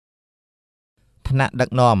ថ្នាក់ដឹក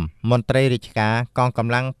នាំមន្ត្រីរាជការកងក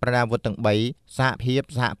ម្លាំងប្រដាប់អាវុធទាំង3សហភាព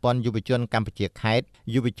សហព័ន្ធយុវជនកម្ពុជាខេត្ត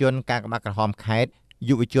យុវជនការក្បាក់ក្រហមខេត្ត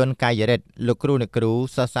យុវជនកាយរិទ្ធលោកគ្រូអ្នកគ្រូ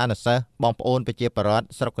សិស្សានុសិស្សបងប្អូនប្រជាពលរដ្ឋ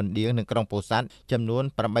ស្រុកកណ្ដៀងនិងក្រុងពោធិ៍សាត់ចំនួន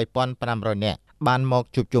8500នាក់បានមក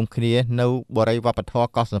ជួបជុំគ្នានៅបរិយាវប្បធម៌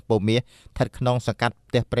កោះសំពមាសស្ថិតក្នុងសង្កាត់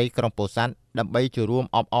ផ្ទះព្រៃក្រុងពោធិ៍សាត់ដើម្បីចូលរួម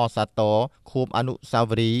អបអរសាទរខួបអនុស្សា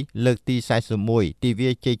វរីយ៍លើកទី41ទិវា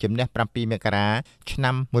ជ័យជំនះ7មករាឆ្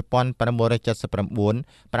នាំ1979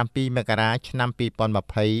 7មករាឆ្នាំ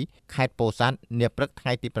2020ខេត្តពោធិ៍សាត់នាព្រឹកថ្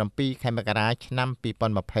ងៃទី7ខែមករាឆ្នាំ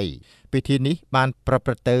2020ពិធីនេះបានប្រព្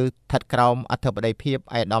រឹត្តទៅស្ថិតក្រោមអធិបតីភាពឯ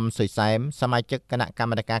កឧត្តមសុយសែមសមាជិកគណៈកម្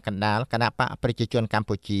មាធិការកណ្ដាលគណៈបកប្រជាជនកម្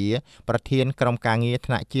ពុជាប្រធានក្រុមការងារ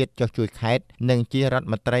ថ្នាក់ជាតិចុះជួយខេត្តនិងជារដ្ឋ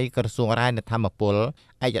មន្ត្រីក្រសួងរាយធម្មពល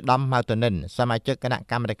ឯកឧត្តមម៉ៅតនិនសមាជិកគណៈ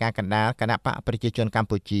កម្មាធិការកណ្ដាលគណៈបកប្រជាជនកម្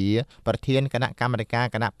ពុជាប្រធានគណៈកម្មាធិការ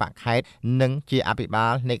គណៈបកខេត្តនិងជាអភិបា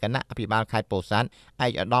លនៃគណៈអភិបាលខេត្តពោធិ៍សាត់ឯ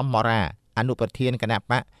កឧត្តមម៉ូរ៉ាអនុប្រធានគណៈ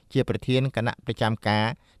បកជាប្រធានគណៈប្រចាំការ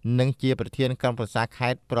និងជាប្រធានក្រុមប្រឹក្សាខេ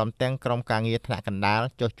ត្តព្រមទាំងក្រុមការងារថ្នាក់កណ្ដាល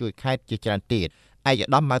ចុះជួយខេត្តជាច្រើនទៀតឯកឧត្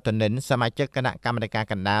តមម៉ៅតនិនសមាជិកគណៈកម្មាធិការ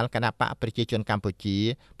កណ្ដាលគណៈបកប្រជាជនកម្ពុជា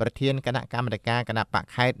ប្រធានគណៈកម្មាធិការគណៈបក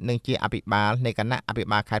ខេត្តនិងជាអភិបាលនៃគណៈអភិ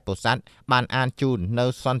បាលខេត្តពោធិ៍សាត់បានអានជូននៅ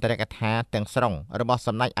សន្ទរកថាទាំងស្រុងរបស់ស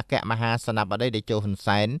ម្ដេចអគ្គមហាសេនាបតីតេជោហ៊ុន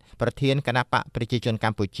សែនប្រធានគណៈបកប្រជាជនក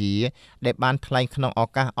ម្ពុជាដែលបានថ្លែងក្នុងឱ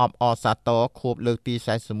កាសអបអរសាទរខួបលើកទី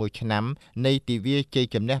41ឆ្នាំនៃទិវាជ័យ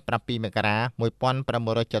ជំនះ7មករា1979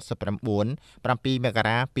 7មក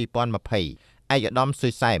រា2020ឯកឧត្តមសុ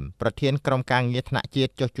យសែមប្រធានក្រុមការងារថ្នាក់ជា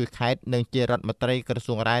តិចុះជួយខេត្តនិងជារដ្ឋមន្ត្រីក្រ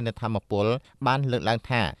សួងរាយធម្មពលបានលើកឡើង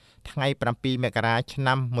ថាថ្ងៃ7មករាឆ្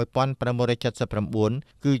នាំ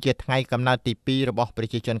1979គឺជាថ្ងៃកំណើតទី2របស់ប្រ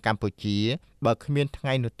ជាជនកម្ពុជាបើគ្មានថ្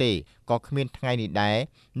ងៃនោះទេក៏គ្មានថ្ងៃនេះដែរ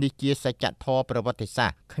នេះជាសច្ចធម៌ប្រវត្តិសា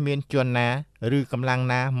ស្ត្រគ្មានជនណាឬកម្លាំង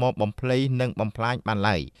ណាមកបំភ្លៃនិងបំផ្លាញបាន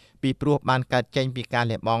ឡើយពីព្រោះបានកើតចេញពីការ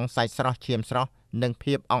លះបង់សាច់ស្រស់ឈាមស្រស់និង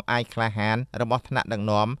ភាពអង្អាចក្លាហានរបស់ថ្នាក់ដឹក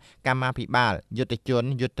នាំកម្មាភិបាលយុទ្ធជន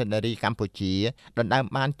យុទ្ធនារីកម្ពុជាដណ្ដើម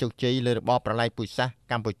បានជោគជ័យលើរបបប្រល័យពូជសាសន៍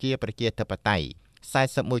កម្ពុជាប្រជាធិបតេយ្យ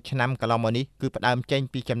41ឆ្នាំកន្លងមកនេះគឺផ្ដើមចេញ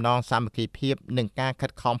ពីចំណងសាមគ្គីភាពនិងការខិ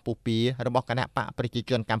តខំពុះពៀរបស់គណៈបកប្រជា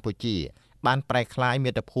ជនកម្ពុជាបានប្រែក្លាយ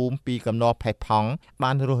មាតុភូមិពីកំណរផេះផង់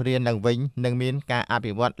បានរស់រានឡើងវិញនិងមានការអ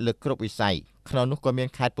ភិវឌ្ឍលើគ្រប់វិស័យក្នុងនោះក៏មាន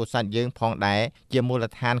ខេត្តពោធិ៍សាត់យើងផងដែរជាមូល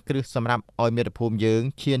ដ្ឋានគ្រឹះសម្រាប់ឲ្យមាតុភូមិយើង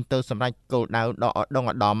ឈានទៅសម្រេចគោលដៅដ៏ឧត្តម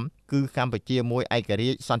ឧត្តមគឺកម្ពុជាមួយឯករា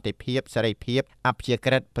ជ្យសន្តិភាពសេរីភាពអព្យា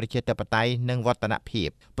ក្រឹតប្រជាធិបតេយ្យនិងវឌ្ឍនភាព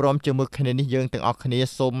ព្រមជាមួយគ្នានេះយើងទាំងអស់គ្នា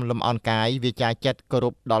សូមលំអរកាយវាចាចិត្តគោរ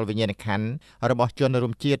ពដល់វិញ្ញាណក្ខន្ធរបស់ជនរួ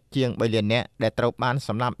មជាតិជាង3លាននាក់ដែលត្រូវបានស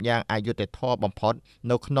ម្លាប់យ៉ាងអយុត្តិធម៌បំផុត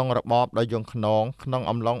នៅក្នុងរបបដ៏យង់ឃ្នងក្នុង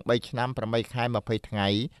អំឡុង3ឆ្នាំ8ខែ20ថ្ងៃ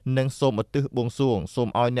និងសូមឧទ្ទិសបួងសួងសូម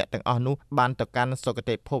ឲ្យអ្នកទាំងអស់នោះបានទៅកាន់សុគ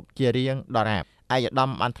តិភពជារៀងដរាបឯកឧត្តម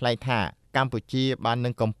បានថ្លែងថាកម្ពុជាបាននឹ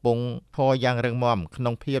ងកំពុងឈរយ៉ាងរឹងមាំក្នុ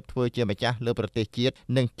ងភាពធ្វើជាម្ចាស់លើប្រទេសជាតិ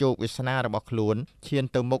និងជោគវាសនារបស់ខ្លួនឈាន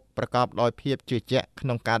ទៅមុខប្រកបដោយភាពជឿជាក់ក្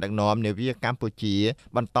នុងការដឹកនាំនាវាកម្ពុជា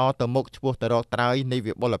បន្តទៅមុខឆ្ពោះទៅរកត្រើយនៃ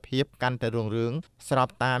វិបុលភាពកាន់តែរុងរឿងស្រប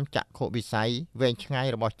តាមចក្ខុវិស័យវែងឆ្ងាយ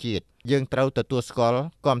របស់ជាតិយើងត្រូវទទួលស្គាល់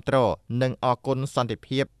គាំទ្រនិងអរគុណសន្តិ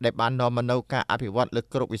ភាពដែលបាននាំមកនូវការអភិវឌ្ឍលើ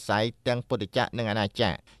គ្រប់វិស័យទាំងពុទ្ធចក្រនិងអាណាចក្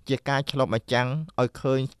រជាការឆ្លុះបញ្ចាំងឲ្យ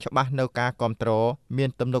ឃើញច្បាស់នៅការគាំទ្រមាន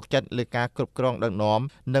ទំនុកចិត្តលើការគ្រប់គ្រងដឹកនាំ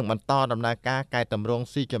និងបន្តដំណើរការកែតម្រង់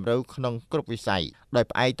ស៊ីជម្រៅក្នុងគ្រប់វិស័យដោយ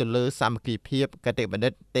ផ្អែកទៅលើសាមគ្គីភាពកតេបនិ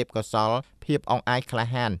តទេពកោសល្យភាពអង្អាចក្លា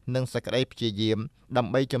ហាននិងសក្តីព្យាយាមដើ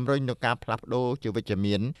ម្បីជំរុញនូវការផ្លាស់ប្ដូរជាវិជ្ជ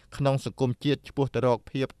មានក្នុងសង្គមជាតិឆ្ពោះទៅរក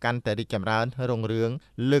ភាពកាន់តែរីកចម្រើនរុងរឿង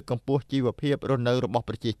លើកកម្ពស់ជីវភាពរស់នៅរបស់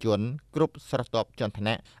ប្រជាជនគ្រប់ស្រទាប់ជាន់ឋា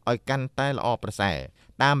នៈឲ្យកាន់តែល្អប្រសើរ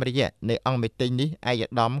តាមរយៈនៃអង្គមេតិញនេះឯកឧ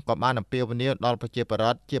ត្តមក៏បានអំពាវនាវដល់ប្រជាពលរ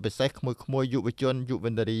ដ្ឋជាពិសេសក្មួយយុវជនយុវ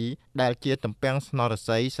នារីដែលជាទំពាំងស្នរ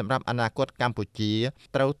ស័យសម្រាប់អនាគតកម្ពុជា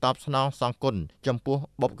ត្រូវតបស្នងសងគុណចំពោះ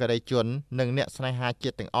បុព្វការីជននិងអ្នកស្នេហា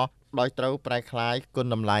ជាតិទាំងអស់ដោយត្រូវប្រែក្លាយគុណ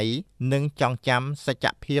តម្លៃនិងចងចាំសច្ច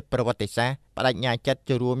ភាពប្រវត្តិសាស្ត្របដិញ្ញាចិត្ត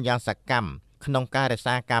ចូលរួមយ៉ាងសកម្មក្នុងការរក្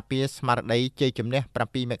សាការពារស្មារតីជ័យជំនះ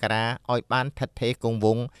7មករាឲ្យបានថិតថេរគង់វ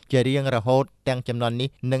ង្សជារៀងរហូតទាំងចំនួននេះ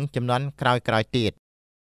និងចំនួនក្រោយៗទៀត